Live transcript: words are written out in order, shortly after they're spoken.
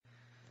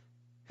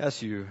As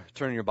you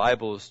turn your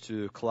Bibles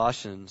to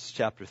Colossians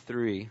chapter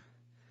 3,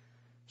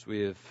 as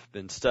we have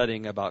been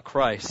studying about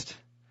Christ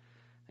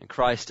and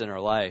Christ in our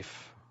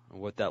life,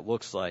 and what that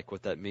looks like,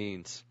 what that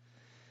means.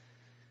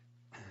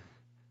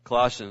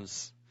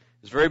 Colossians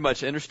is very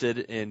much interested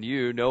in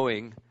you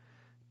knowing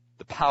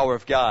the power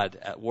of God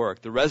at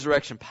work, the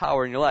resurrection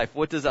power in your life.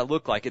 What does that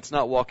look like? It's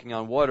not walking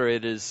on water.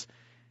 It is,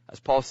 as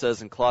Paul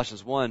says in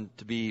Colossians 1,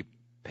 to be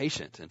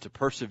patient and to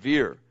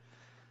persevere.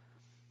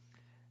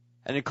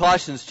 And in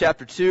Colossians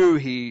chapter 2,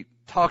 he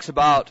talks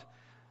about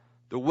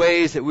the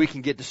ways that we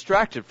can get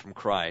distracted from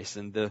Christ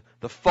and the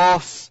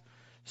false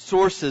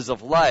sources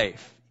of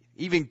life,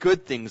 even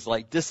good things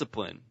like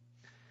discipline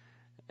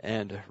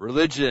and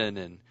religion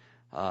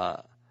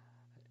and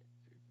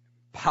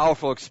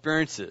powerful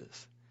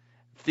experiences.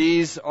 If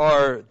these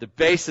are the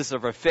basis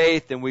of our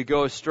faith and we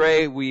go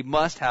astray, we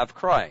must have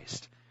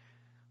Christ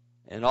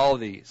in all of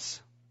these.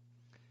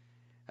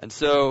 And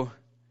so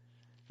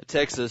it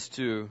takes us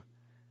to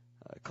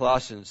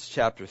Colossians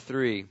chapter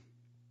 3,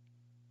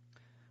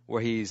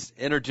 where he's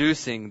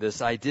introducing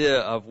this idea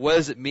of what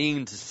does it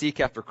mean to seek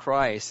after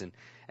Christ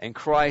and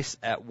Christ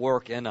at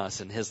work in us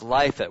and his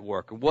life at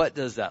work. What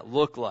does that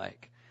look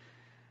like?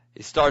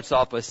 He starts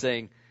off by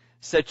saying,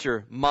 set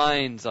your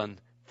minds on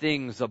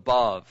things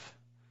above,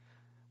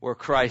 where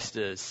Christ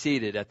is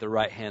seated at the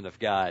right hand of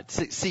God.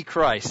 Seek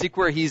Christ. Seek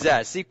where he's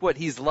at. Seek what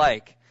he's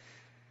like.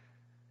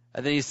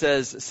 And then he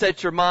says,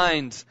 set your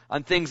minds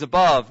on things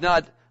above,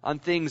 not on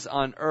things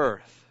on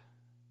earth.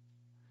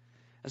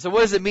 And so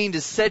what does it mean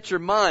to set your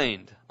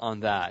mind on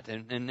that?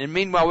 And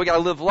meanwhile, we got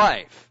to live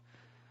life.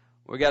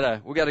 We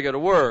got to go to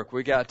work.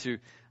 We got to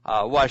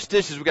wash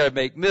dishes. We got to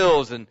make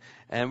meals, and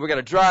we got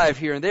to drive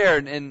here and there.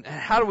 And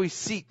how do we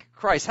seek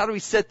Christ? How do we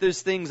set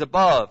those things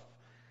above?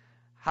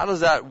 How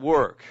does that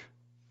work?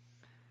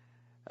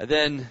 And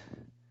then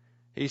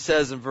he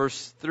says in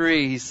verse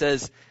 3, he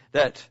says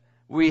that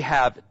we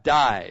have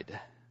died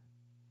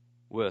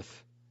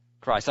with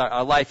Christ.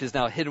 Our life is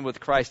now hidden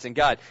with Christ in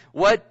God.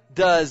 What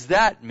does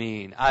that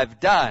mean? I've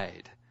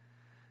died.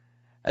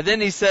 And then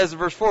he says in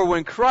verse 4,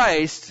 when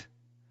Christ,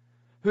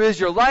 who is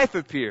your life,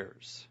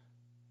 appears.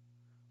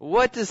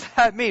 What does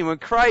that mean? When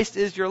Christ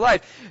is your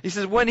life. He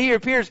says, when he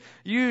appears,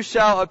 you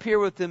shall appear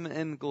with him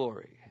in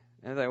glory.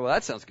 And I think, well,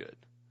 that sounds good.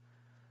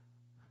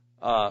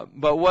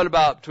 But what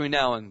about between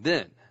now and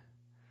then?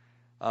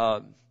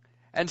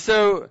 And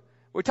so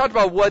we talked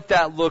about what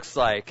that looks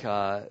like,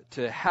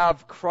 to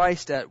have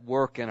Christ at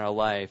work in our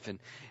life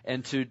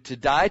and to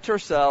die to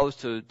ourselves,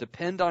 to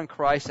depend on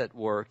Christ at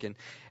work.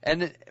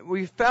 And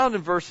we found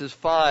in verses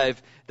 5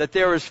 that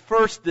there is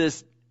first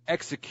this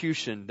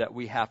execution that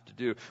we have to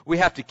do. We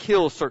have to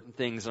kill certain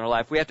things in our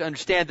life. We have to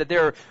understand that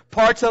there are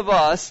parts of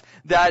us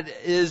that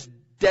is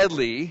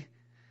deadly,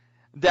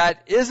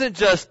 that isn't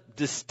just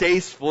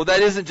distasteful, that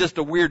isn't just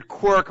a weird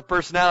quirk of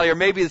personality, or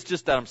maybe it's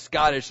just that I'm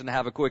Scottish and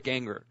have a quick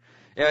anger.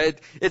 Yeah,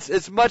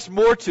 it's much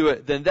more to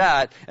it than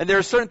that, and there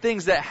are certain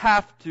things that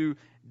have to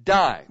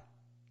die.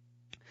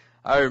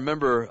 I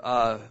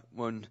remember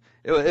when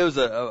it was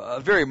a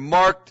very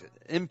marked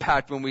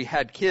impact when we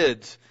had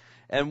kids,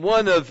 and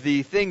one of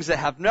the things that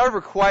have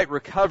never quite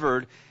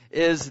recovered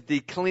is the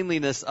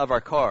cleanliness of our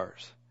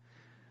cars.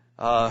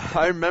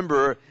 I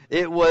remember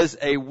it was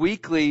a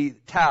weekly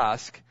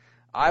task.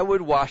 I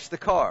would wash the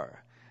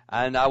car,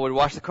 and I would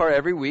wash the car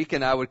every week,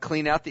 and I would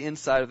clean out the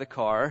inside of the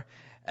car.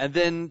 And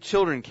then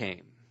children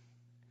came.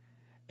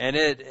 And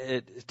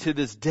it to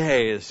this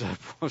day is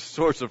a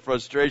source of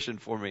frustration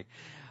for me.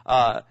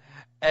 And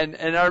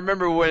I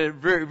remember when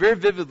very, very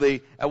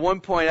vividly, at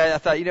one point I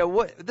thought, you know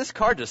what, this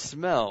car just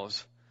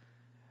smells.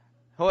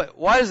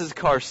 Why does this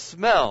car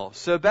smell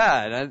so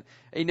bad?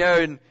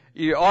 And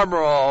you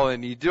armor all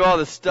and you do all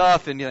this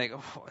stuff and you're like,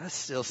 oh, that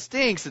still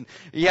stinks. And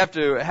you have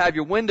to have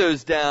your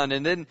windows down,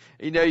 and then,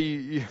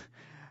 you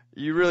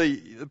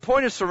really, the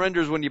point of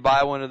surrender is when you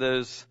buy one of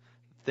those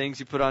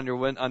things you put on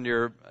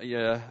your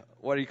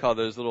what do you call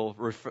those little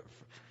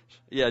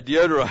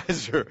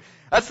deodorizer.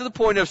 That's the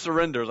point of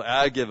surrender. Like,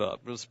 I give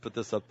up. Let's put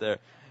this up there.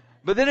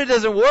 But then it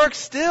doesn't work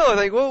still. I'm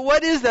like, well,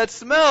 what is that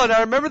smell? And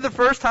I remember the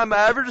first time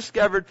I ever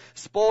discovered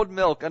spoiled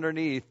milk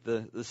underneath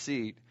the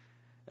seat.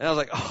 And I was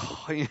like,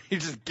 oh, you're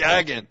just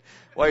gagging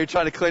while you're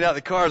trying to clean out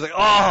the car. I was like,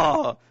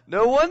 oh,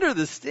 no wonder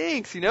this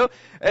stinks,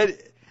 And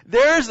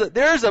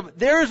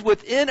there's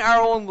within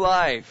our own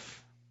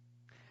life,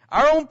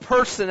 our own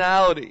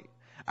personality,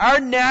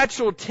 our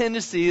natural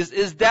tendency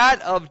is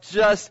that of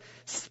just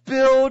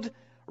spilled,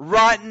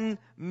 rotten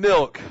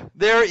milk.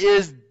 There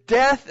is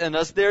death in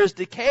us. There is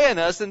decay in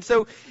us. And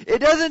so it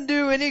doesn't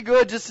do any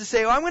good just to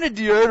say, well, I'm going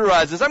to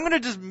deodorize this. I'm going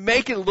to just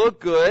make it look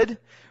good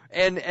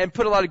and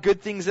put a lot of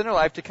good things in our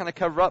life to kind of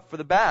cover up for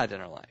the bad in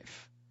our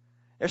life.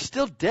 There's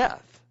still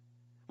death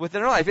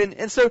within our life.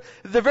 And so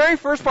the very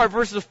first part,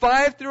 verses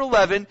 5 through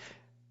 11,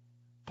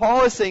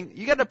 Paul is saying,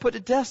 you got to put to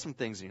death some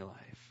things in your life.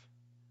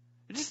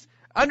 Just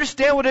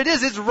understand what it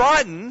is. It's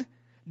rotten.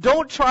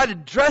 Don't try to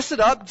dress it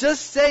up.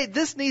 Just say,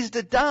 this needs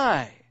to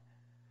die.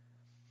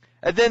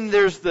 And then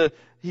there's the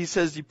he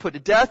says you put to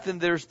death, and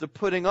there's the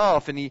putting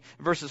off. And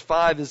verses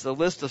 5 is a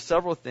list of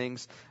several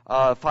things,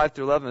 5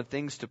 through 11, of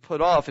things to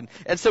put off.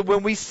 And so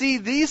when we see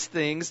these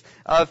things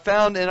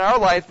found in our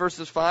life,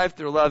 verses 5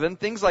 through 11,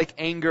 things like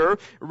anger,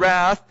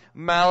 wrath,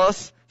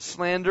 malice,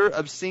 slander,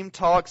 obscene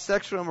talk,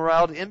 sexual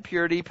immorality,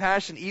 impurity,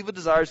 passion, evil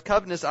desires,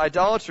 covetousness,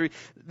 idolatry,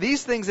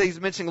 these things that he's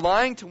mentioning,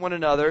 lying to one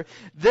another,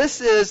 this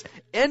is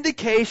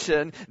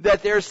indication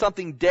that there's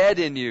something dead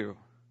in you.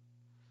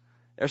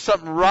 There's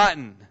something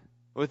rotten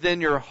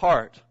within your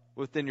heart,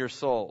 within your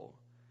soul.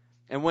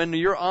 And when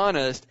you're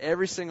honest,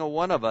 every single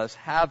one of us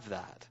have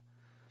that.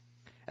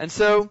 And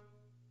so,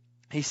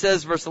 he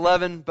says, verse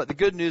 11, but the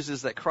good news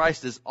is that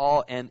Christ is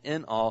all and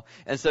in all.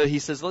 And so he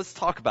says, let's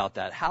talk about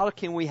that. How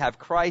can we have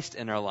Christ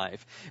in our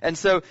life? And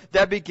so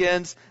that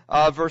begins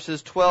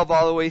verses 12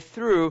 all the way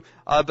through,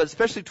 but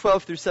especially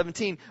 12 through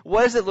 17.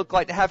 What does it look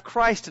like to have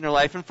Christ in our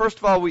life? And first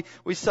of all,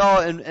 we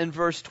saw in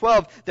verse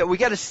 12 that we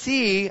got to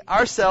see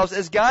ourselves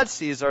as God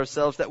sees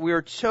ourselves, that we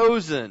are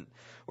chosen.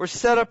 We're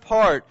set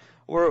apart.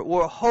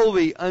 We're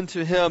holy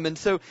unto Him. And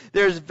so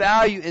there's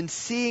value in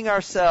seeing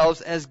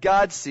ourselves as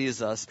God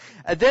sees us.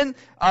 And then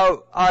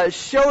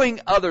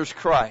showing others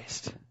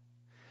Christ.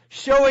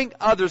 Showing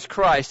others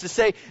Christ. To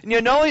say,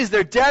 not only is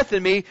there death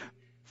in me,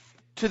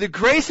 to the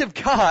grace of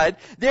God,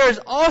 there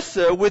is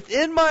also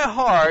within my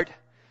heart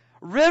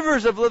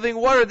rivers of living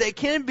water that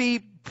can be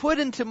put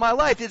into my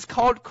life. It's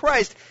called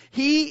Christ.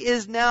 He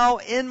is now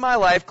in my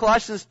life.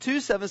 Colossians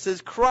 2:7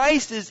 says,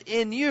 Christ is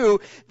in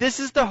you.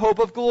 This is the hope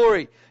of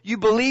glory. You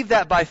believe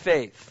that by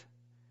faith.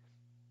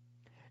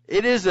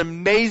 It is an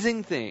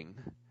amazing thing.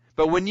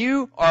 But when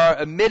you are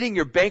admitting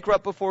you're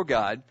bankrupt before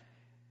God,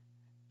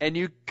 and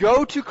you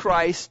go to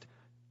Christ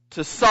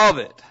to solve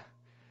it,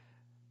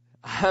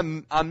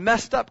 I'm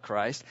messed up,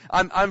 Christ.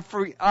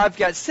 I've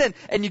got sin.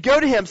 And you go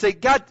to Him and say,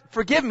 God,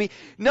 forgive me.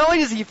 Not only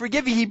does He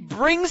forgive you, He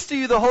brings to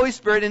you the Holy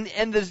Spirit.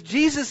 And as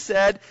Jesus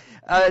said,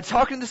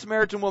 talking to the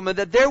Samaritan woman,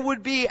 that there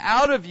would be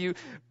out of you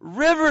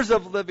rivers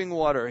of living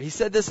water. He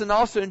said this and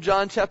also in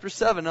John chapter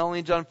 7, not only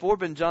in John 4,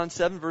 but in John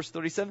 7, verse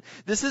 37.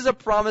 This is a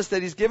promise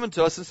that He's given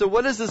to us. And so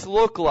what does this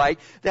look like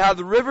to have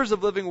the rivers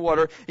of living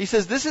water? He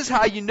says, this is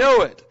how you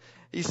know it.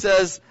 He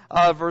says,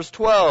 verse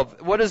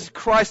 12, what does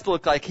Christ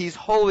look like? He's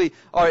holy,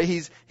 or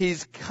he's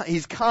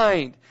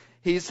kind,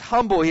 he's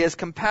humble, he has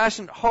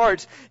compassionate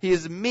hearts, he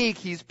is meek,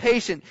 he's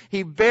patient,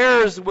 he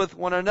bears with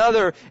one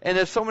another, and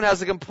if someone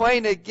has a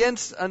complaint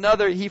against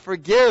another, he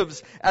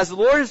forgives. As the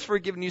Lord has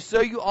forgiven you, so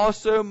you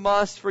also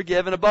must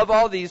forgive. And above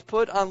all these,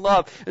 put on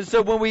love. And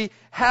so when we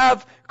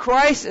have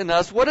Christ in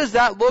us, what does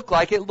that look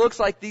like? It looks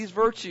like these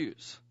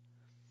virtues.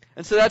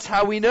 And so that's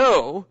how we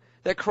know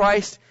that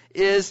Christ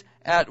is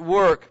at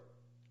work.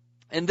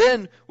 And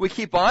then we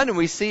keep on and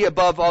we see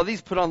above all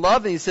these, put on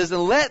love. And he says,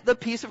 and let the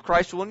peace of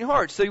Christ rule in your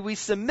heart. So we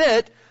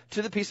submit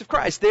to the peace of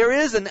Christ. There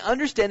is an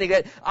understanding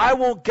that I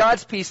want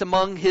God's peace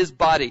among His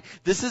body.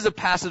 This is a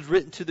passage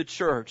written to the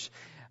church.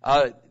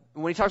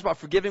 When he talks about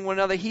forgiving one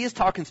another, he is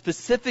talking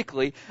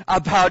specifically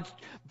about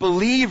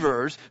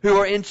believers who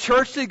are in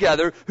church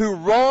together, who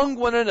wrong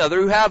one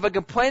another, who have a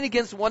complaint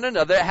against one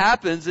another. It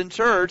happens in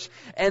church.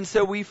 And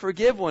so we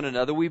forgive one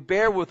another. We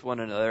bear with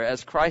one another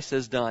as Christ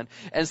has done.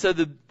 And so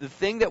the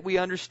thing that we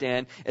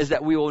understand is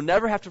that we will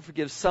never have to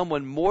forgive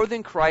someone more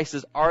than Christ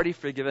has already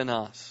forgiven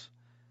us.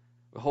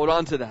 We hold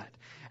on to that.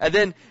 And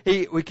then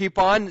we keep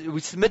on, we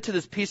submit to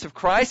this peace of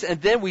Christ,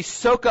 and then we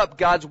soak up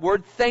God's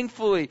Word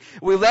thankfully.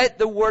 We let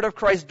the Word of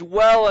Christ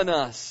dwell in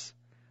us.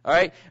 All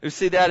right? We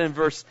see that in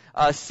verse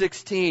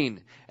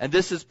 16. And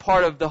this is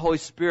part of the Holy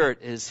Spirit,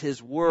 is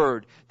His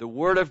Word, the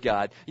Word of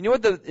God. You know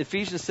what the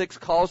Ephesians 6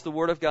 calls the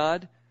Word of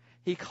God?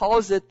 He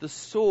calls it the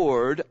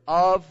sword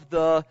of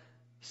the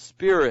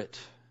Spirit.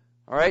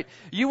 All right?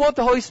 You want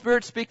the Holy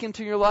Spirit speaking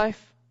to your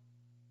life?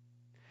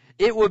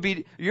 It would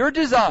be your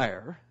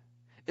desire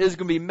is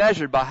going to be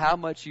measured by how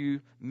much you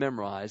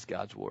memorize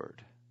God's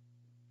Word.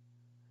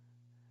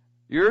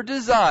 Your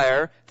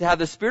desire to have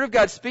the Spirit of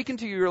God speaking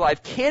to your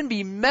life can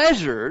be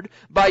measured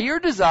by your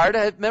desire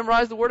to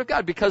memorize the Word of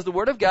God, because the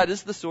Word of God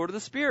is the sword of the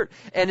Spirit,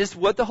 and it's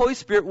what the Holy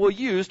Spirit will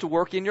use to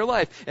work in your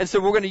life. And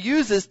so we're going to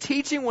use this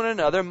teaching one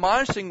another,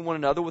 admonishing one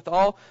another with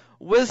all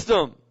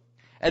wisdom.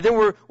 And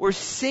then we're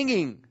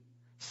singing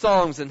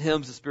songs and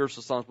hymns and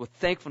spiritual songs with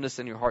thankfulness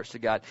in your hearts to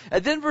God.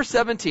 And then verse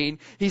 17,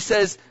 he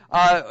says,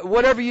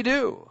 whatever you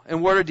do,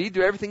 in word or deed,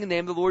 do everything in the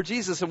name of the Lord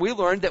Jesus. And we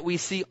learned that we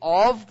see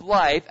all of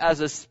life as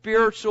a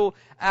spiritual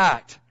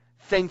act,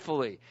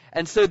 thankfully.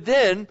 And so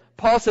then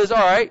Paul says, all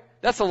right,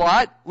 that's a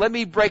lot. Let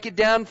me break it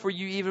down for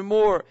you even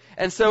more.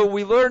 And so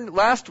we learned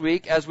last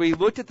week, as we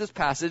looked at this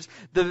passage,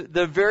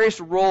 the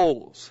various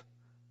roles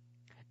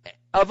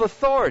of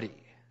authority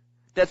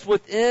that's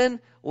within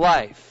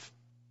life.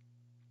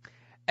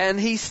 And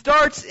he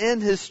starts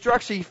in his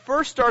structure. He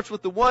first starts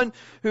with the one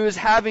who is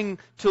having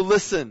to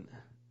listen,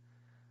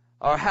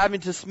 or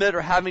having to submit,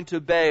 or having to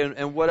obey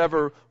in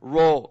whatever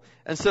role.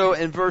 And so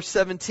in verse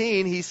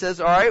 17, he says,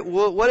 all right,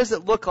 well, what does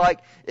it look like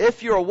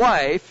if you're a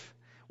wife?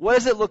 What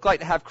does it look like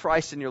to have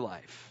Christ in your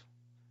life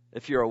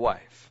if you're a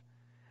wife?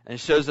 And it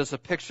shows us a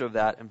picture of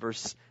that in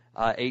verse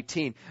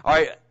 18. All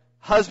right,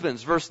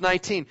 husbands, verse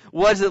 19.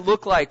 What does it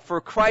look like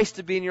for Christ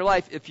to be in your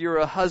life if you're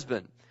a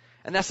husband?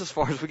 And that's as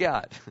far as we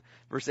got.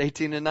 Verse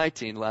 18 and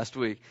 19 last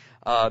week.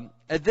 And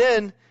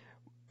then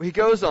he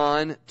goes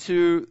on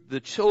to the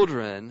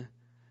children,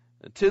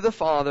 to the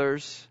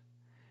fathers,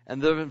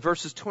 and then in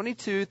verses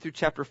 22 through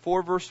chapter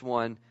 4, verse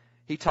 1,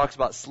 he talks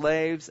about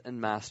slaves and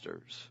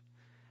masters.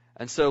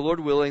 And so, Lord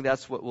willing,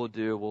 that's what we'll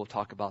do. We'll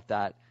talk about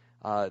that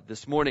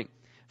this morning.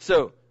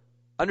 So,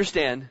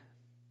 understand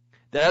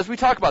that as we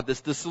talk about this,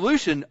 the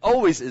solution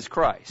always is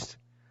Christ.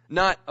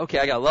 Not, okay,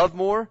 I got to love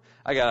more,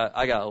 I got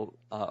to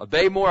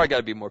obey more, I got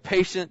to be more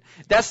patient.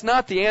 That's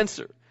not the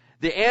answer.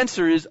 The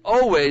answer is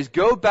always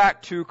go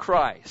back to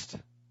Christ.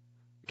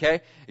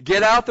 Okay?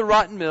 Get out the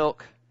rotten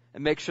milk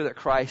and make sure that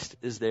Christ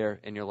is there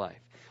in your life.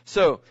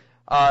 So,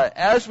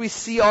 as we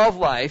see all of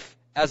life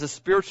as a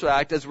spiritual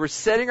act, as we're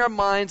setting our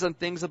minds on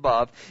things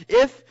above,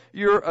 if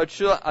you're a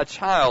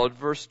child,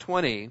 verse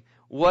 20,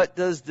 what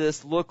does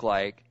this look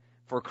like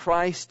for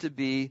Christ to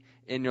be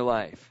in your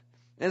life?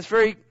 And it's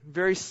very,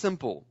 very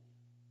simple.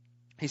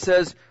 He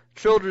says,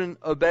 children,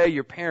 obey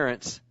your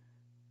parents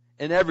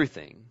in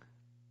everything,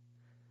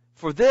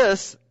 for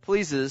this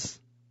pleases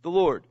the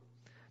Lord.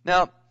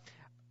 Now,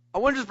 I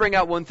want to just bring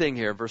out one thing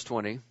here, verse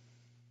 20.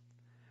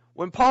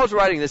 When Paul's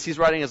writing this, he's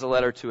writing as a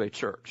letter to a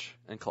church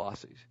in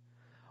Colossae.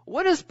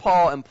 What is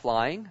Paul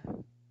implying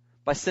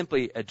by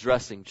simply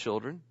addressing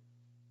children?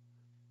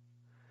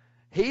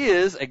 He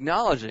is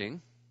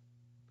acknowledging,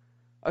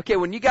 okay,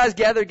 when you guys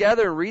gather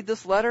together and read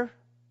this letter,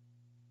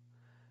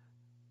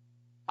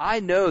 I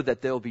know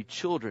that there will be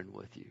children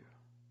with you.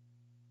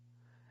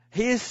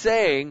 He is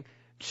saying,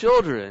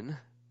 children,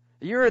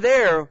 you're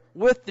there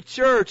with the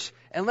church,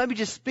 and let me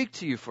just speak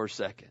to you for a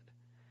second.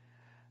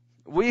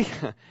 We,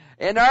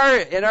 in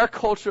our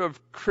culture of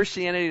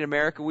Christianity in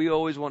America, we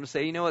always want to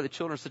say, you know what, the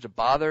children are such a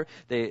bother.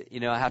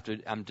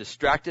 I'm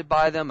distracted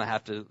by them. I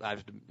have to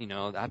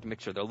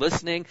make sure they're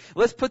listening.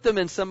 Let's put them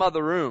in some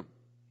other room.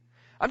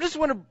 I just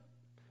want to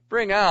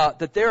bring out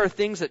that there are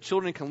things that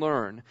children can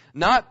learn,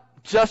 not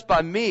just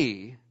by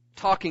me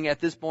talking at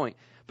this point,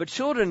 but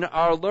children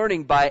are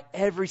learning by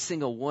every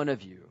single one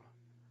of you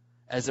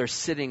as they're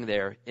sitting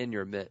there in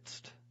your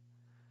midst.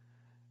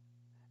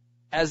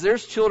 As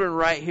there's children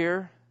right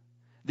here,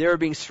 they're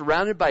being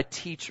surrounded by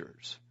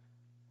teachers.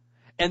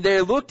 And they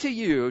look to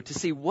you to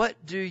see,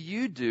 what do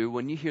you do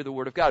when you hear the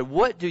Word of God?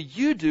 What do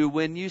you do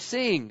when you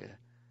sing?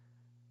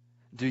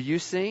 Do you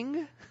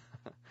sing?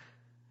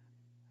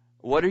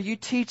 What are you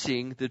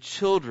teaching the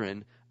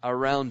children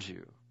around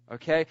you?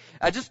 Okay?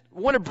 I just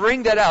want to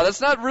bring that out.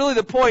 That's not really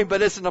the point,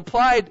 but it's an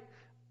applied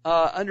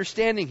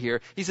understanding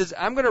here. He says,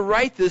 I'm going to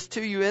write this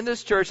to you in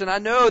this church, and I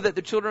know that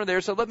the children are there,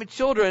 so let me,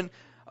 children,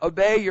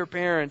 obey your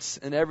parents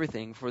in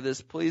everything, for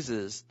this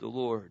pleases the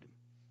Lord.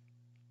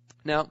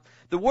 Now,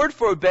 the word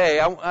for obey,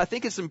 I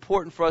think it's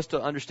important for us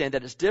to understand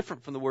that it's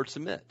different from the word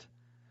submit,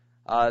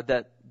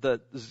 that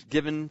is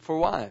given for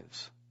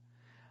wives.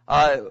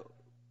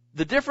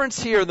 The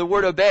difference here in the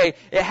word obey,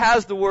 it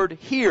has the word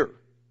hear.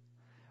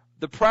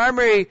 The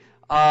primary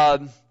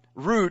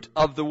root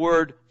of the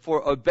word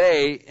for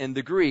obey in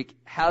the Greek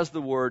has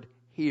the word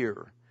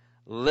hear,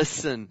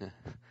 listen,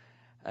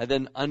 and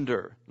then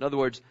under. In other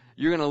words,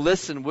 you're going to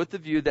listen with the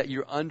view that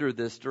you're under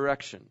this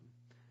direction.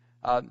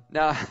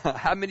 Now,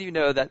 how many of you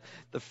know that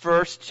the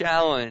first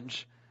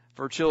challenge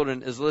for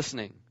children is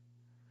listening?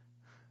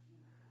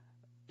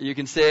 You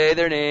can say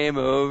their name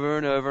over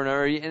and over and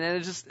over,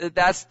 and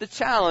that's the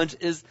challenge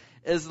is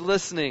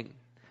listening.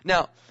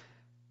 Now,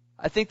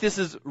 I think this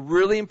is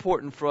really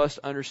important for us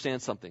to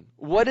understand something.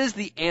 What is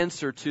the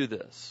answer to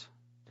this?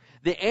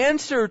 The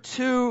answer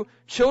to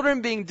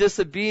children being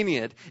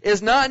disobedient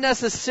is not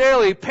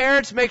necessarily,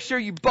 parents, make sure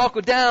you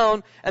buckle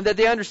down and that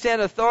they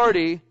understand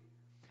authority.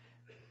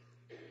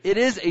 It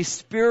is a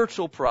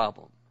spiritual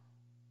problem.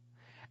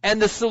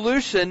 And the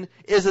solution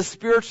is a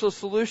spiritual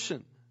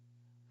solution.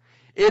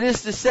 It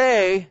is to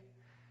say,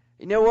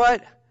 you know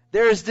what?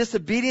 There is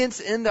disobedience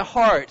in the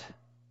heart.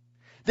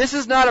 This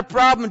is not a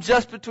problem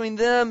just between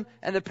them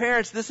and the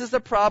parents. This is a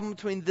problem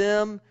between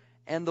them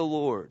and the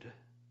Lord.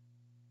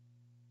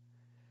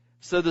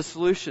 So the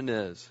solution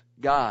is,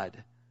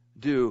 God,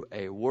 do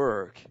a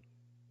work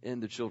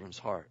in the children's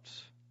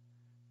hearts,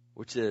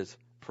 which is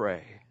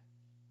pray.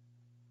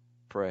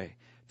 Pray.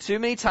 Too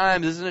many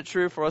times, isn't it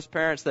true for us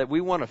parents that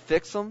we want to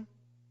fix them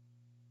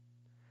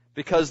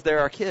because they're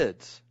our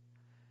kids?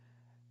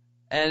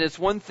 And it's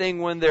one thing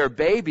when they're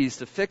babies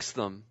to fix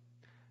them.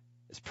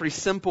 It's pretty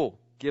simple.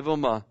 Give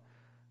them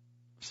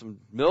some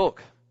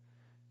milk,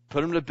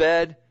 put them to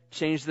bed,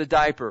 change the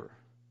diaper.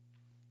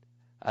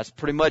 That's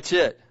pretty much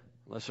it,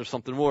 unless there's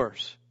something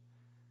worse.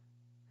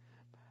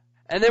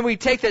 And then we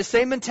take that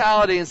same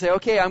mentality and say,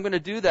 okay, I'm going to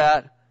do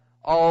that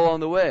all along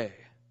the way.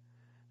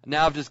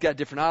 Now I've just got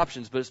different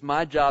options, but it's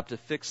my job to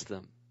fix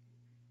them.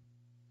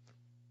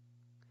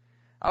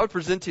 I would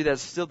present to you that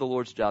it's still the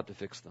Lord's job to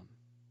fix them.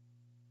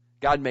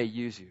 God may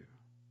use you.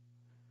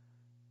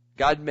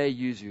 God may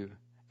use you,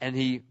 and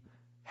He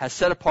has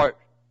set apart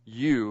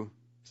you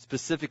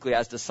specifically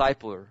as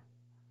discipler.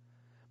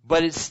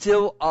 but it's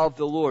still of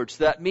the Lord.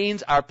 So that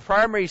means our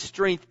primary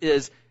strength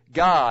is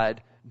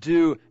God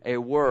do a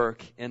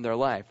work in their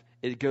life.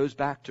 It goes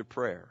back to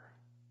prayer.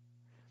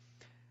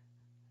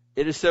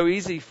 It is so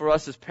easy for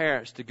us as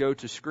parents to go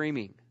to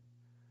screaming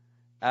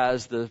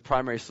as the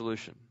primary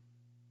solution.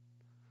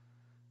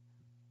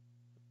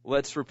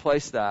 Let's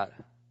replace that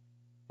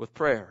with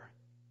prayer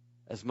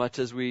as much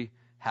as we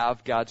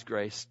have God's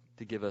grace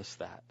to give us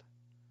that.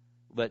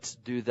 Let's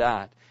do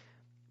that.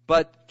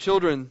 But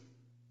children,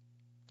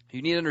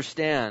 you need to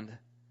understand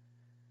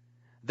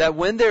that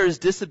when there is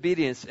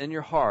disobedience in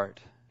your heart,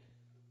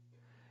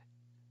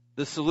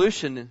 the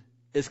solution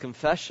is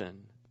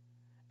confession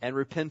and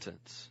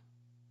repentance.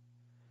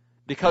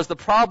 Because the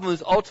problem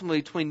is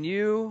ultimately between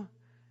you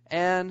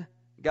and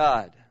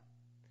God.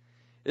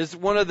 It's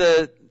one of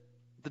the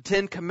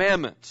 10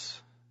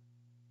 Commandments.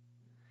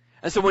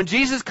 And so when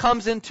Jesus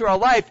comes into our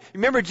life,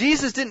 remember,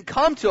 Jesus didn't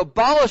come to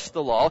abolish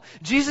the law.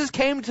 Jesus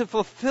came to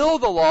fulfill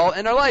the law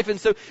in our life. And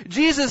so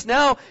Jesus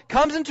now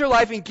comes into our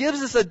life and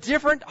gives us a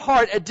different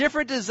heart, a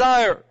different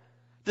desire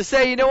to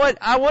say, you know what,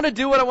 I want to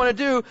do what I want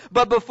to do,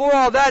 but before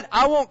all that,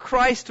 I want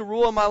Christ to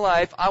rule in my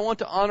life. I want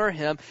to honor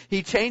Him.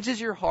 He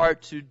changes your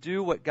heart to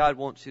do what God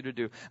wants you to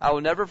do. I will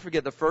never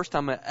forget the first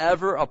time I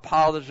ever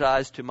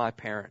apologized to my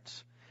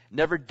parents. It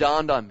never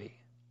dawned on me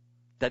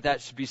that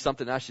that should be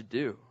something I should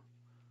do.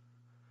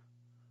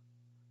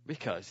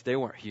 Because they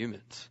weren't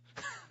humans.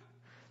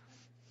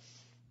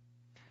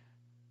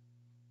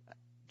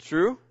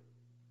 True?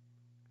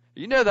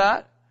 You know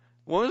that.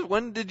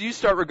 When did you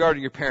start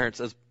regarding your parents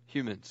as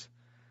humans?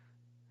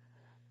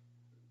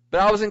 But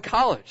I was in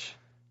college.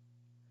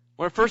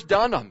 When it first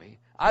dawned on me,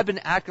 I've been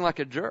acting like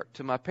a jerk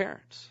to my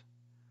parents.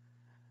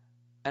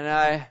 And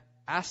I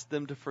asked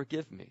them to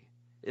forgive me.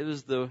 It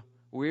was the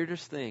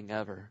weirdest thing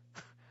ever.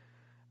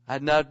 I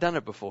had not done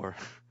it before.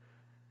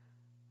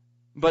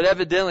 But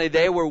evidently,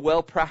 they were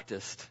well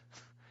practiced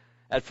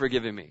at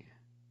forgiving me.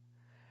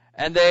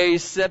 And they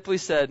simply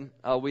said,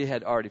 oh, we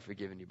had already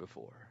forgiven you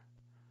before.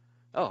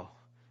 Oh,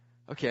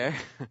 okay.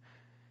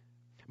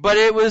 But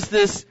it was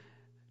this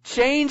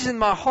change in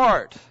my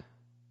heart.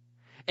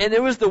 And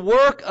it was the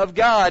work of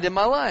God in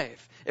my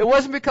life. It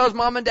wasn't because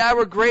mom and dad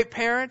were great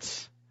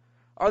parents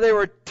or they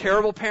were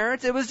terrible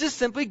parents. It was just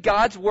simply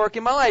God's work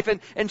in my life.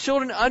 And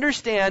children,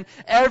 understand,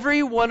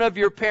 every one of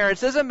your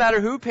parents, doesn't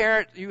matter who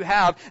parent you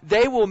have,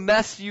 they will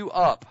mess you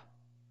up.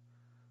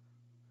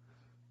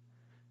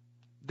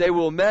 They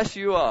will mess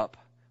you up.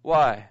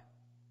 Why?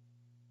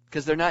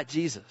 Because they're not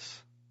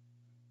Jesus.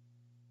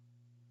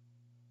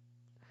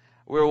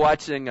 We were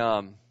watching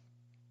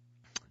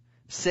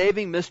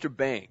Saving Mr.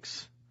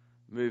 Banks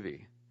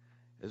movie.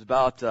 It was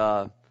about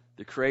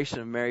the creation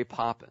of Mary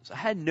Poppins. I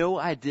had no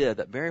idea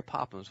that Mary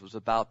Poppins was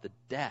about the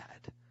dad.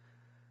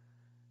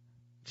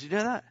 Did you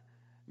know that?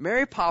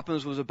 Mary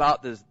Poppins was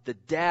about the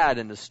dad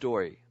in the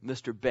story,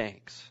 Mr.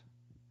 Banks.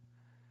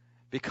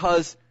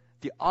 Because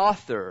the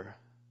author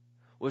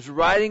was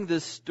writing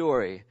this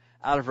story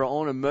out of her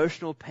own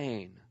emotional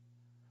pain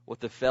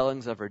with the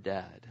failings of her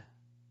dad.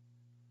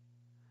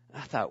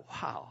 And I thought,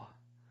 wow,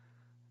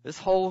 this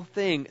whole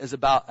thing is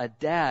about a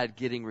dad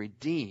getting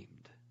redeemed.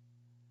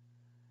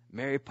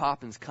 Mary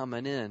Poppins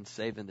coming in,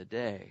 saving the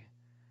day.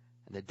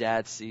 And the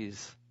dad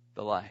sees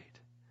the light.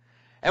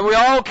 And we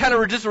all kind of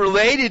were just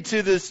related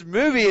to this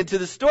movie and to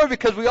the story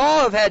because we all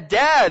have had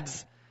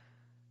dads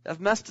that have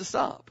messed us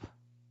up.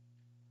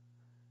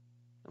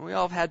 And we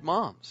all have had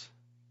moms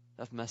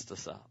that have messed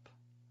us up.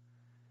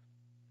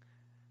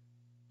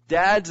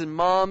 Dads and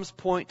moms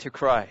point to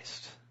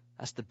Christ.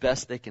 That's the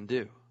best they can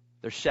do.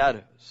 They're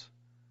shadows.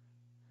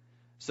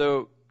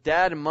 So,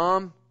 dad and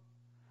mom,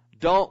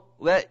 don't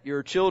let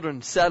your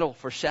children settle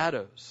for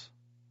shadows.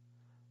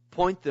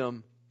 Point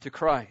them to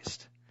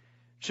Christ.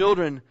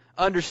 Children,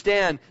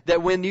 understand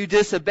that when you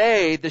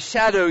disobey the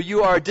shadow,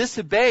 you are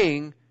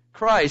disobeying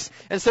Christ.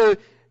 And so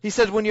he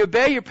says, when you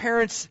obey your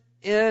parents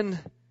in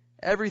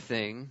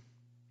everything,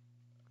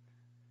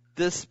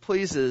 this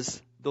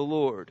pleases the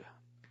Lord.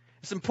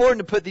 It's important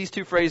to put these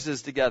two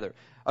phrases together.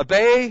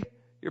 Obey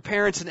your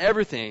parents in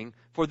everything,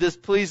 for this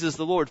pleases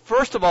the Lord.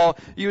 First of all,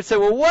 you would say,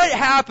 well, what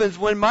happens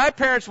when my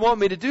parents want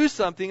me to do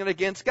something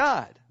against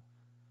God?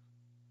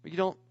 Well, you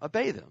don't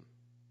obey them.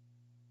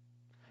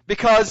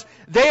 Because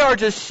they are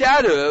just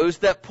shadows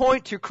that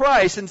point to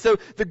Christ. And so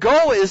the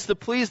goal is to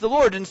please the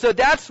Lord. And so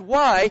that's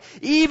why,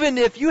 even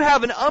if you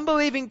have an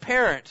unbelieving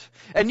parent,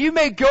 and you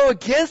may go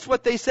against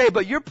what they say,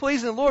 but you're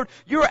pleasing the Lord,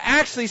 you're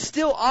actually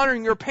still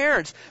honoring your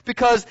parents.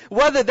 Because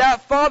whether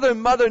that father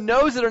and mother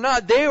knows it or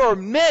not, they are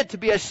meant to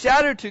be a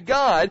shadow to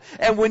God.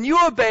 And when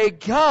you obey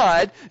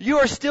God, you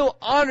are still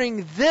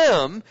honoring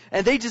them,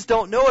 and they just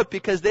don't know it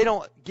because they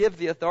don't give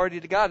the authority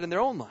to God in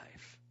their own life.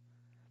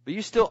 But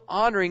you're still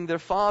honoring their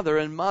father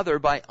and mother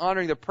by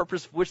honoring the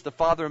purpose for which the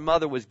father and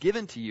mother was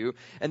given to you,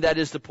 and that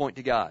is to point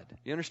to God.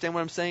 You understand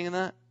what I'm saying in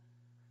that?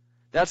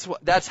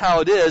 That's how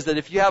it is, that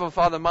if you have a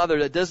father and mother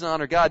that doesn't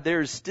honor God, there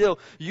is still,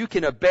 you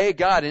can obey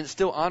God and it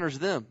still honors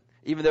them,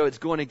 even though it's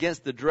going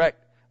against the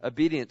direct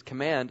obedient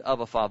command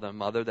of a father and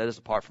mother that is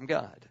apart from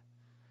God.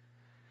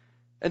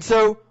 And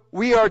so,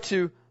 we are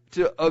to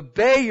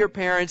obey your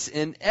parents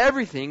in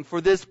everything,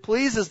 for this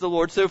pleases the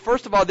Lord. So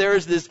first of all, there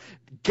is this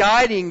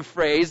guiding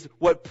phrase,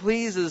 what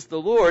pleases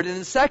the Lord. And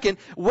then second,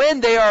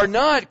 when they are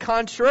not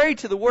contrary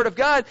to the Word of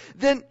God,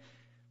 then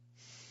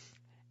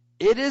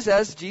it is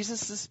as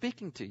Jesus is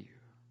speaking to you.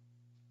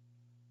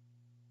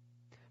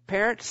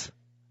 Parents,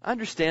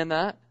 understand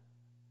that.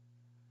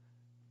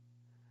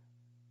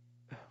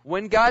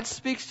 When God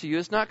speaks to you,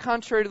 it's not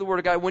contrary to the Word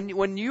of God.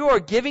 When you are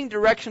giving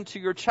direction to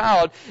your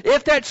child,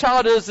 if that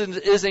child is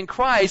in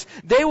Christ,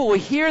 they will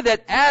hear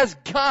that as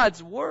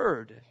God's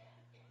Word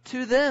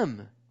to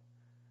them.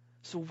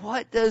 So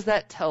what does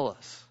that tell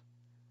us?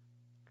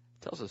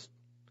 It tells us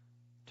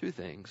two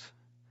things.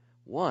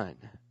 One,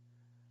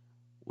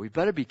 we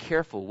better be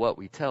careful what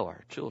we tell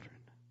our children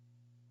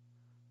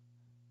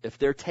if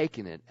they're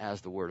taking it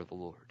as the Word of the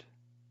Lord.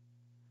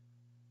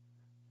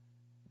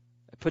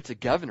 It puts a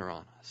governor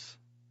on us.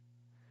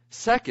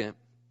 Second,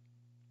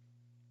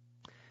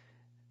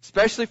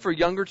 especially for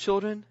younger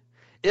children,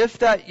 if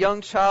that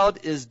young child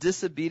is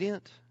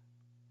disobedient,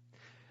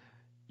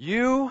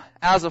 you,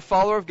 as a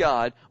follower of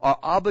God, are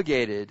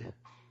obligated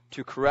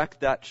to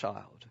correct that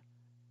child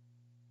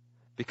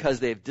because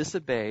they've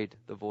disobeyed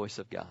the voice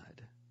of God.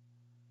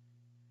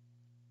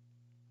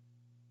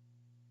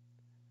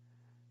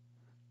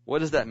 What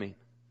does that mean?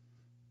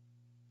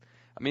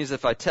 It means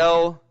if I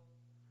tell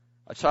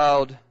a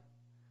child,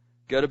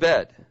 go to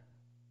bed,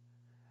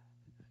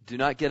 do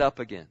not get up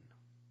again,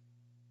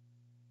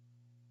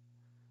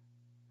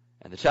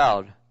 and the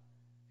child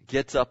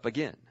gets up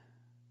again,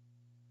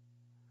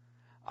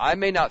 I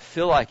may not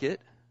feel like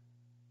it.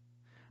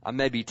 I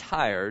may be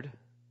tired.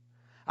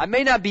 I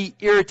may not be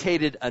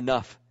irritated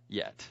enough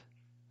yet.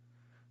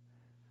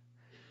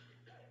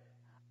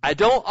 I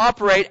don't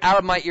operate out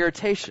of my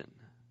irritation.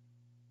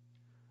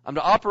 I'm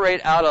to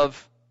operate out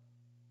of,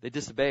 they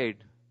disobeyed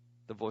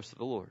the voice of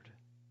the Lord.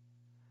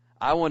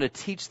 I want to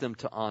teach them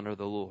to honor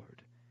the Lord.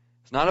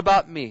 It's not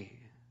about me.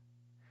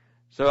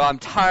 So I'm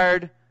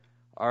tired,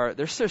 or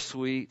they're so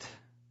sweet.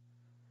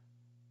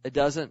 It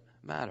doesn't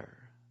matter.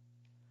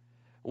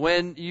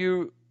 When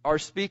you are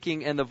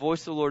speaking and the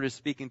voice of the Lord is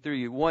speaking through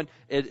you, one,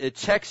 it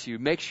checks you.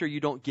 Make sure you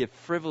don't give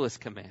frivolous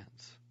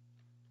commands.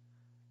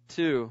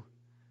 Two,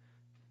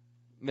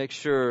 make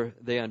sure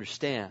they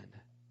understand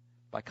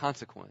by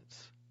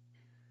consequence.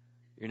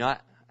 You're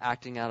not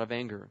acting out of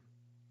anger.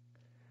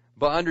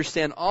 But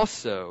understand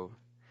also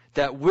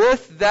that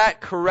with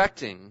that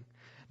correcting,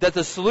 that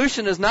the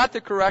solution is not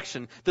the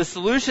correction. The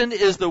solution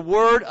is the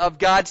Word of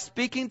God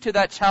speaking to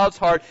that child's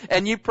heart.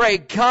 And you pray,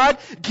 God,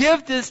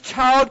 give this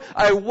child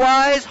a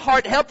wise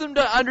heart. Help them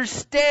to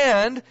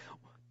understand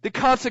the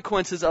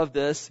consequences of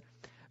this.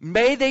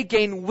 May they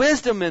gain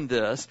wisdom in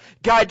this.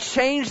 God,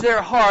 change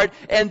their heart,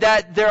 and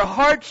that their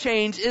heart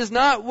change is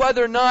not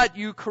whether or not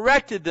you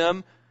corrected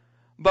them,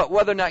 but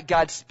whether or not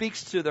God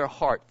speaks to their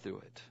heart through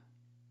it.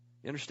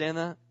 You understand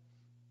that?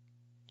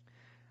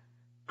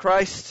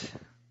 Christ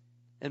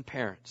and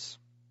parents.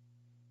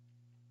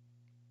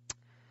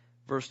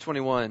 Verse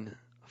 21,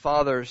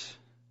 Fathers,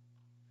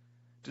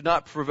 do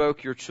not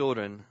provoke your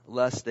children,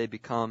 lest they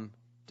become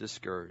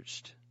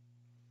discouraged.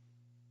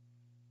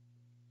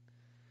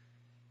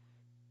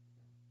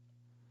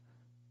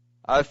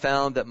 I've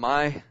found that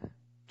my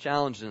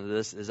challenge in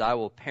this is I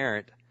will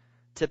parent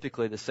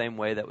typically the same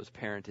way that was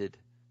parented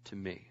to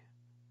me.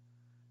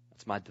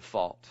 That's my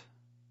default.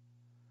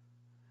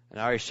 And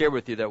I already shared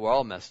with you that we're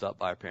all messed up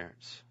by our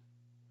parents.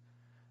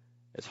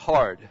 It's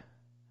hard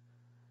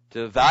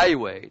to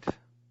evaluate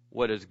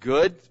what is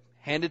good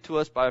handed to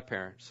us by our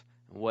parents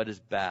and what is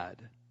bad,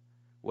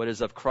 what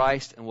is of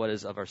Christ and what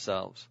is of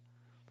ourselves.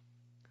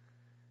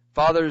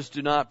 Fathers,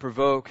 do not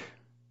provoke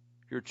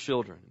your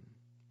children,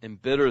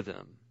 embitter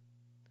them,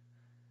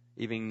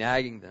 even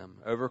nagging them,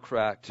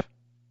 overcorrect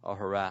or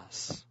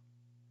harass.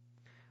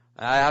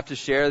 And I have to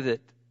share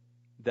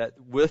that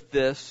with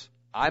this,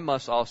 I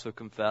must also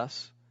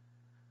confess,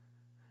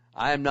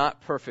 I am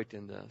not perfect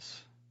in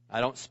this. I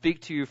don't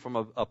speak to you from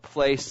a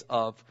place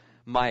of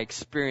my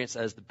experience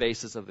as the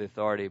basis of the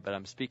authority, but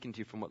I'm speaking to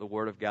you from what the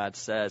Word of God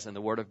says, and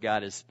the Word of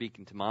God is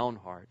speaking to my own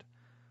heart.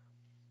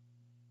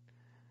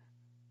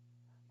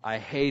 I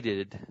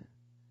hated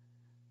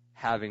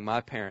having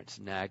my parents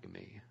nag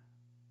me,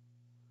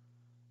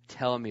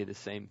 telling me the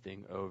same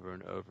thing over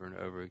and over and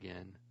over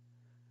again.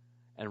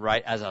 And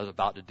right as I was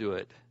about to do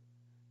it,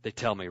 they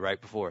tell me right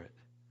before it.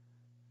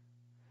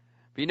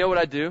 But you know what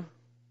I do?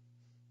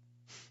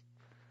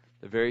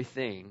 The very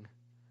thing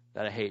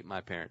that I hate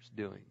my parents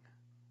doing.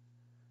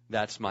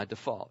 That's my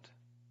default,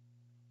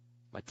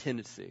 my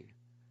tendency.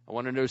 I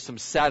want to know some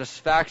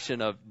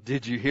satisfaction of,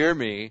 did you hear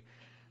me?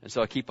 And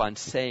so I keep on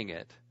saying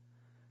it.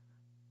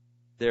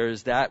 There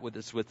is that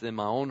that's within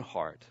my own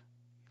heart.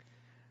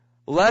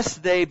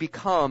 Lest they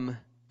become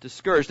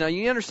discouraged. Now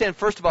you understand,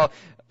 first of all,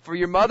 for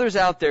your mothers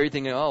out there, you're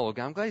thinking, oh,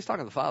 I'm glad he's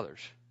talking to the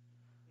fathers.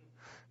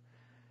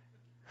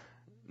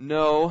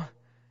 No,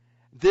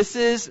 this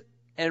is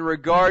in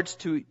regards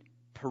to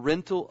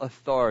parental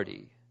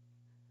authority.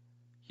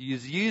 He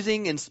is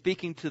using and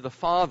speaking to the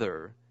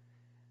father,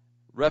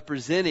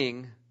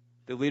 representing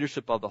the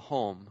leadership of the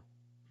home.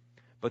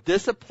 But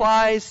this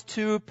applies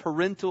to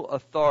parental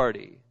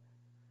authority.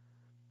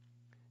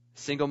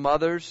 Single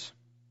mothers,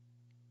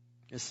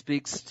 it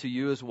speaks to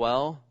you as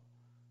well.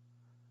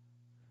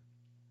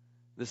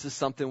 This is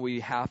something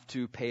we have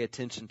to pay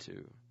attention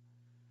to.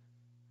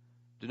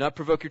 Do not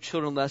provoke your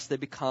children lest they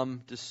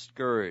become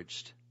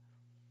discouraged.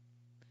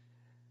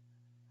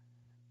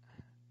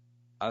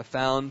 I've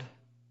found,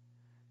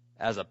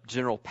 as a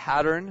general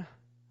pattern,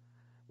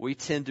 we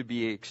tend to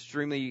be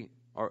extremely,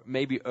 or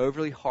maybe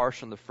overly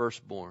harsh on the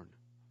firstborn.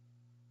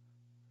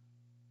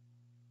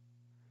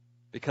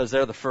 Because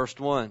they're the first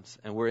ones,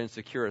 and we're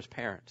insecure as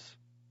parents.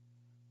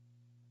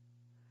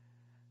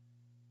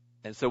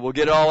 And so we'll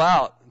get it all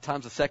out.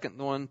 Sometimes the second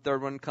one,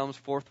 third one comes,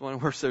 fourth one,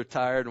 we're so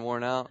tired and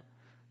worn out.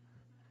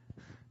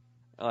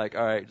 Like,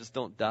 all right, just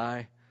don't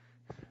die.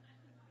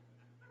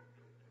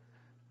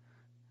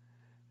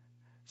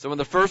 So when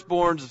the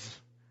firstborns,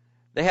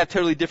 they have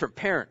totally different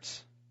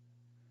parents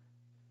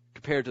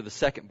compared to the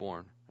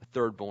secondborn, a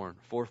thirdborn,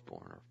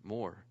 fourthborn, or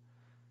more.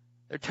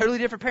 They're totally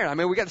different parents. I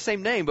mean, we got the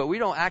same name, but we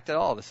don't act at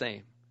all the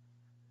same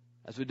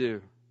as we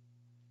do.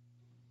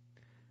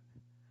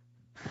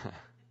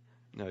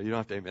 No, you don't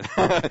have to amen.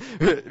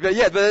 but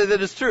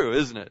that is true,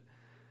 isn't it?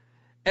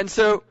 And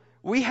so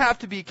we have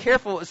to be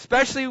careful,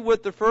 especially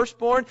with the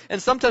firstborn.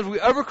 And sometimes we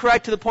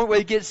overcorrect to the point where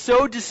they get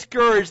so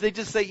discouraged, they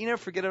just say,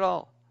 forget it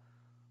all.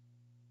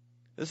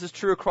 This is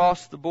true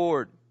across the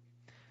board.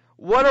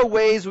 What are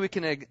ways we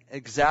can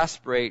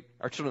exasperate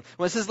our children?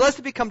 When it says, lest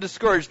they become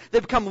discouraged, they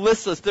become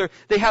listless.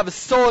 They have a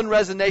sullen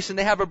resignation.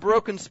 They have a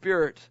broken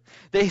spirit.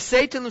 They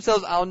say to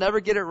themselves, I'll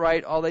never get it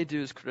right. All they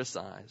do is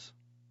criticize.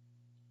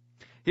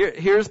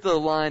 Here's the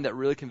line that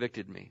really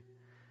convicted me.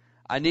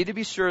 I need to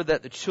be sure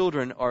that the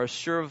children are as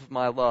sure of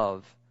my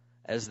love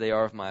as they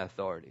are of my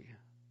authority.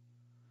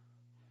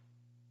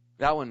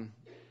 That one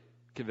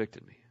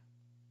convicted me.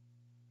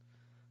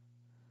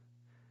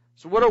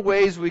 So what are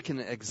ways we can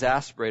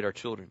exasperate our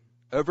children?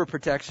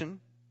 Overprotection,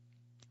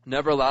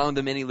 never allowing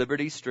them any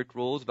liberty, strict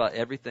rules about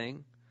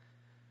everything.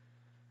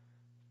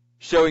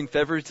 Showing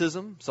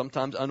favoritism,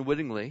 sometimes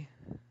unwittingly.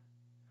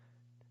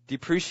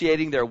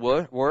 Depreciating their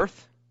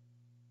worth.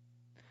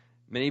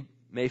 Many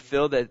may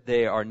feel that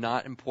they are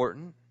not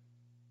important.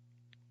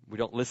 We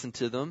don't listen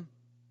to them.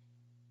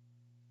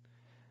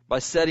 By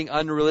setting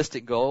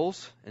unrealistic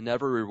goals and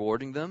never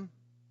rewarding them.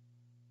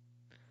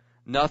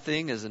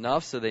 Nothing is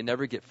enough, so they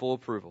never get full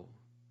approval.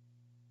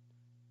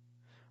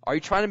 Are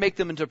you trying to make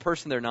them into a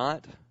person they're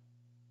not?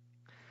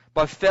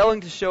 By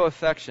failing to show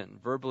affection,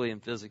 verbally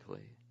and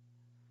physically.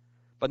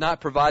 By not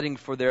providing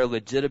for their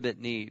legitimate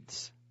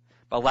needs.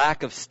 By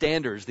lack of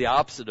standards, the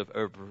opposite of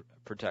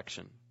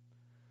overprotection.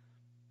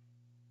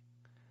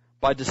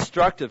 By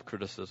destructive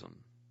criticism.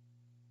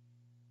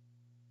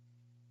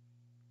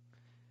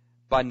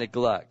 By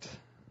neglect.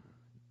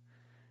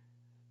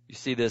 You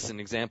see this in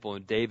example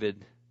in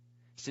David.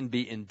 He seemed to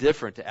be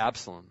indifferent to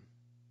Absalom.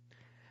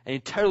 And he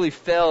totally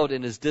failed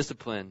in his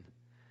discipline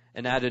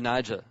in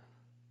Adonijah.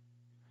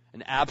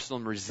 And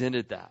Absalom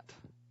resented that.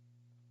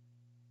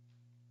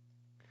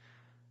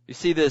 You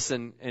see this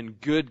in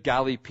good,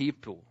 godly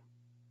people.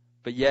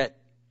 But yet,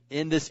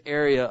 in this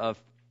area of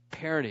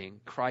parenting,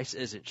 Christ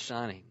isn't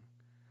shining.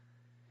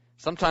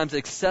 Sometimes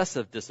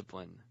excessive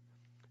discipline.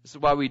 This is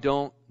why we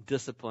don't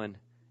discipline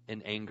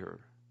in anger.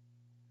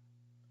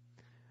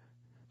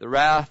 The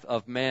wrath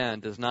of man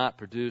does not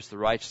produce the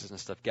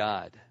righteousness of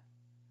God.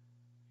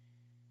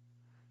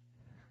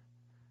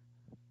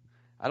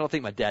 I don't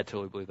think my dad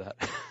totally believed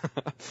that.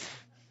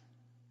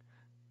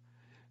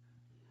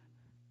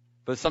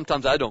 But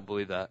sometimes I don't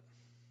believe that.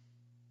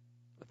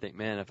 I think,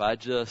 man, if I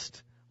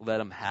just let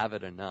him have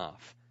it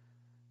enough,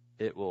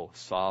 it will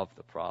solve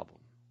the problem.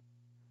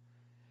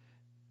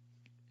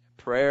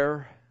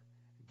 Prayer,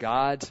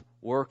 God's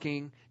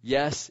working.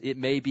 Yes, it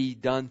may be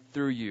done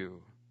through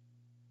you.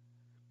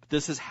 But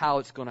this is how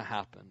it's going to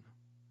happen.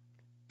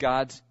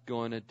 God's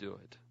going to do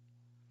it.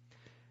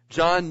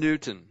 John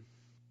Newton,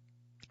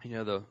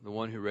 the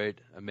one who wrote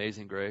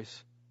Amazing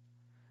Grace,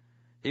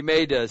 he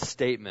made a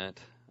statement,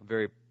 a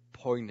very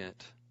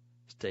poignant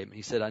statement.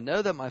 He said, I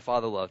know that my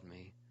Father loved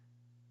me,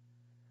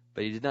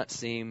 but he did not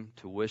seem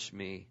to wish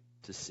me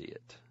to see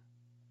it.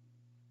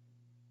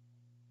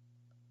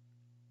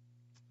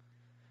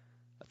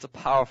 It's a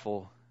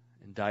powerful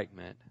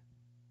indictment.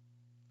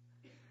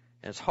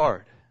 And it's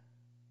hard.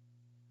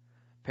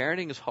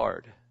 Parenting is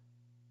hard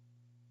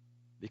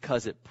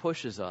because it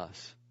pushes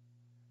us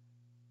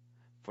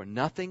for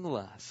nothing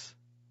less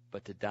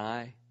but to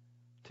die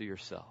to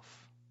yourself.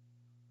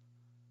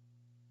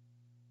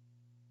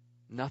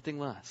 Nothing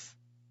less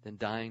than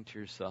dying to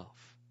yourself.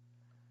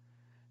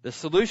 The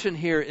solution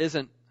here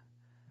isn't,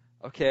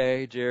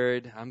 okay,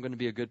 Jared, I'm going to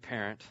be a good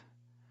parent.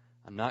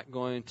 I'm not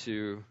going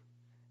to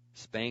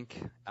spank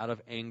out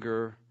of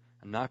anger.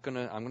 I'm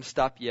going to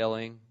stop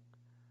yelling.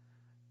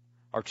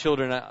 Our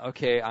children,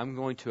 okay, I'm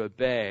going to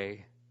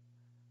obey.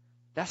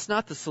 That's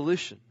not the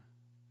solution.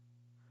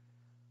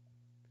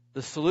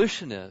 The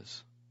solution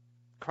is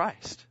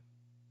Christ.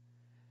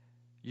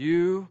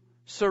 You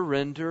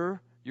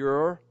surrender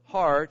your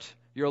heart,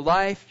 your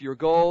life, your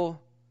goal,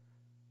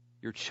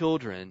 your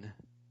children,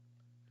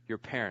 your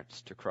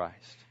parents to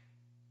Christ.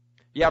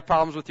 You have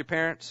problems with your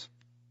parents?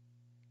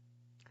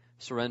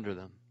 Surrender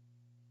them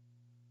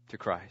to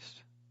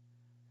Christ.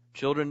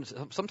 Children,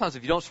 sometimes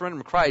if you don't surrender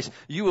them to Christ,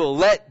 you will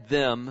let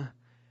them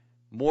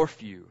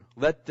morph you.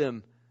 Let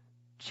them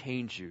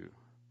change you.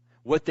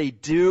 What they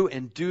do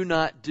and do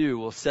not do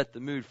will set the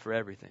mood for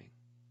everything.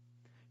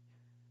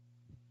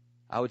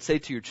 I would say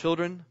to your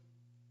children,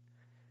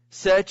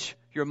 set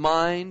your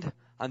mind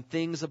on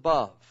things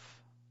above,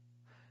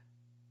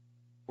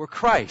 where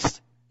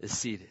Christ is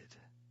seated,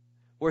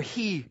 where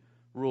He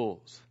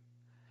rules.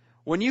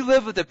 When you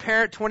live with a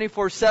parent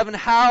 24/7,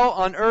 how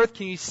on earth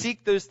can you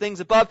seek those things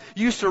above?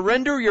 You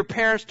surrender your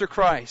parents to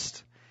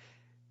Christ.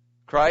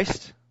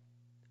 Christ,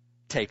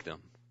 take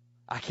them.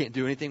 I can't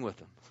do anything with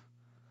them.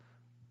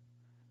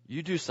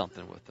 You do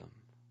something with them.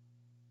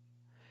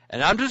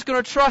 And I'm just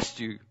going to trust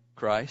you,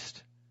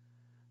 Christ,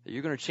 that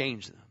you're going to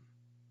change them.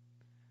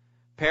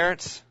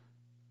 Parents,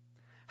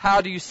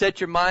 how do you set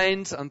your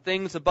minds on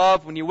things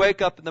above when you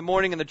wake up in the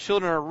morning and the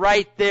children are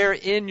right there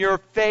in your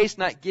face,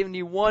 not giving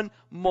you one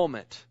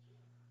moment?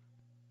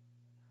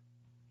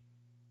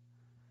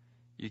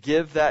 You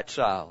give that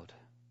child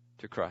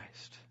to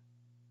Christ.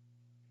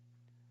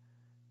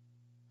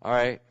 All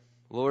right,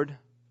 Lord,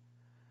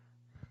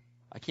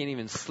 I can't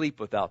even sleep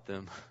without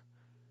them.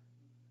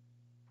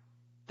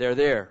 They're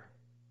there.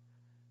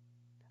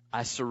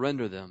 I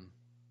surrender them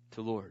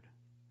to Lord.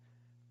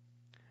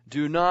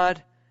 Do not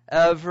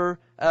ever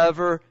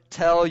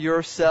tell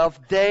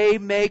yourself, they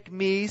make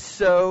me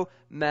so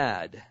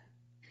mad.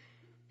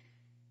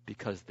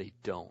 Because they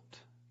don't.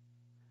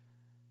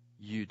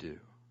 You do.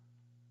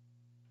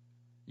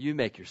 You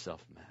make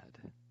yourself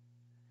mad.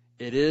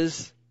 It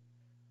is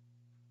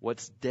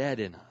what's dead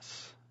in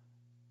us.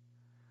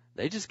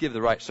 They just give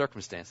the right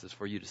circumstances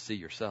for you to see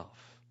yourself.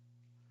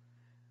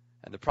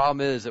 And the problem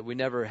is that we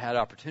never had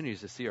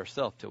opportunities to see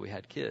ourselves till we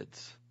had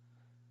kids,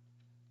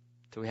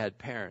 till we had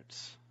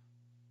parents.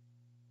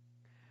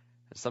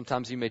 And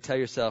sometimes you may tell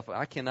yourself,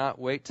 I cannot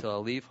wait till I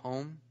leave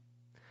home.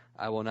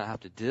 I will not have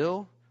to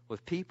deal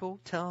with people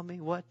telling me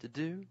what to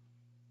do.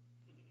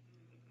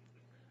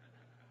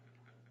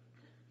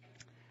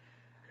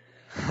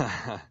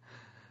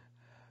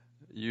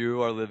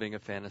 You are living a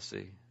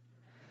fantasy.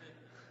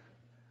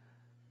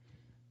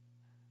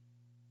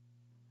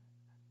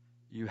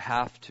 You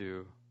have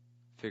to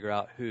figure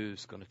out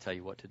who's going to tell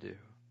you what to do.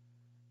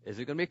 Is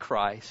it going to be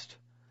Christ,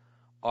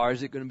 or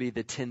is it going to be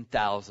the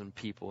 10,000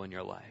 people in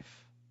your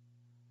life?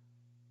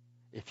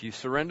 If you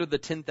surrender the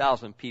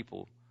 10,000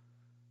 people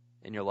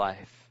in your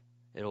life,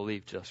 it'll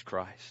leave just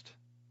Christ.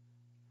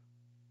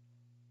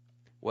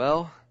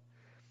 Well,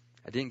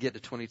 I didn't get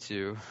to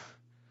 22,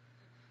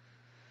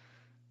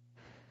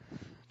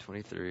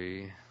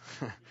 23,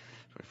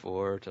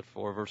 24, chapter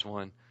 4, verse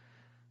 1.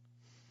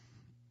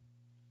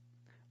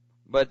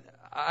 But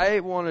I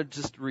want to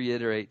just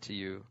reiterate to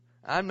you,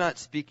 I'm not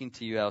speaking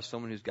to you as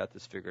someone who's got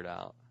this figured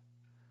out.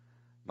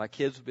 My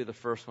kids will be the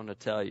first one to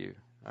tell you,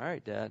 all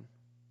right, Dad,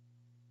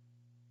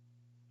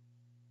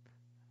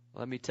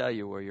 let me tell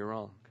you where you're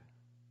wrong.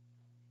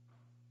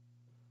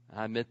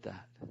 I admit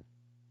that.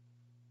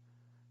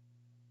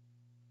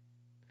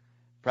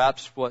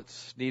 Perhaps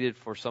what's needed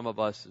for some of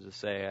us is to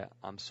say,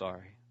 I'm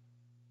sorry.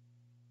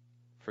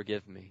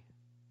 Forgive me.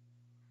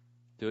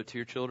 Do it to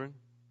your children.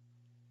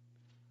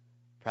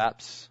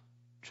 Perhaps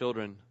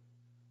children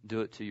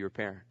do it to your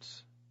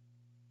parents.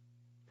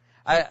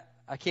 I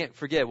can't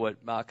forget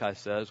what Malachi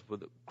says,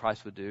 what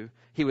Christ would do.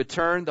 He would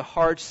turn the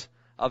hearts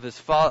of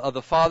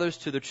the fathers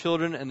to their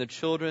children and the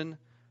children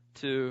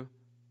to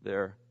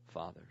their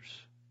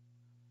fathers.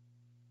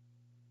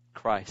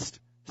 Christ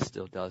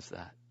still does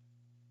that.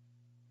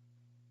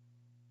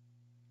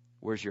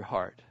 Where's your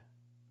heart?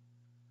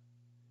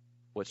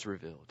 What's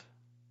revealed?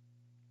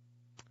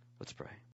 Let's pray.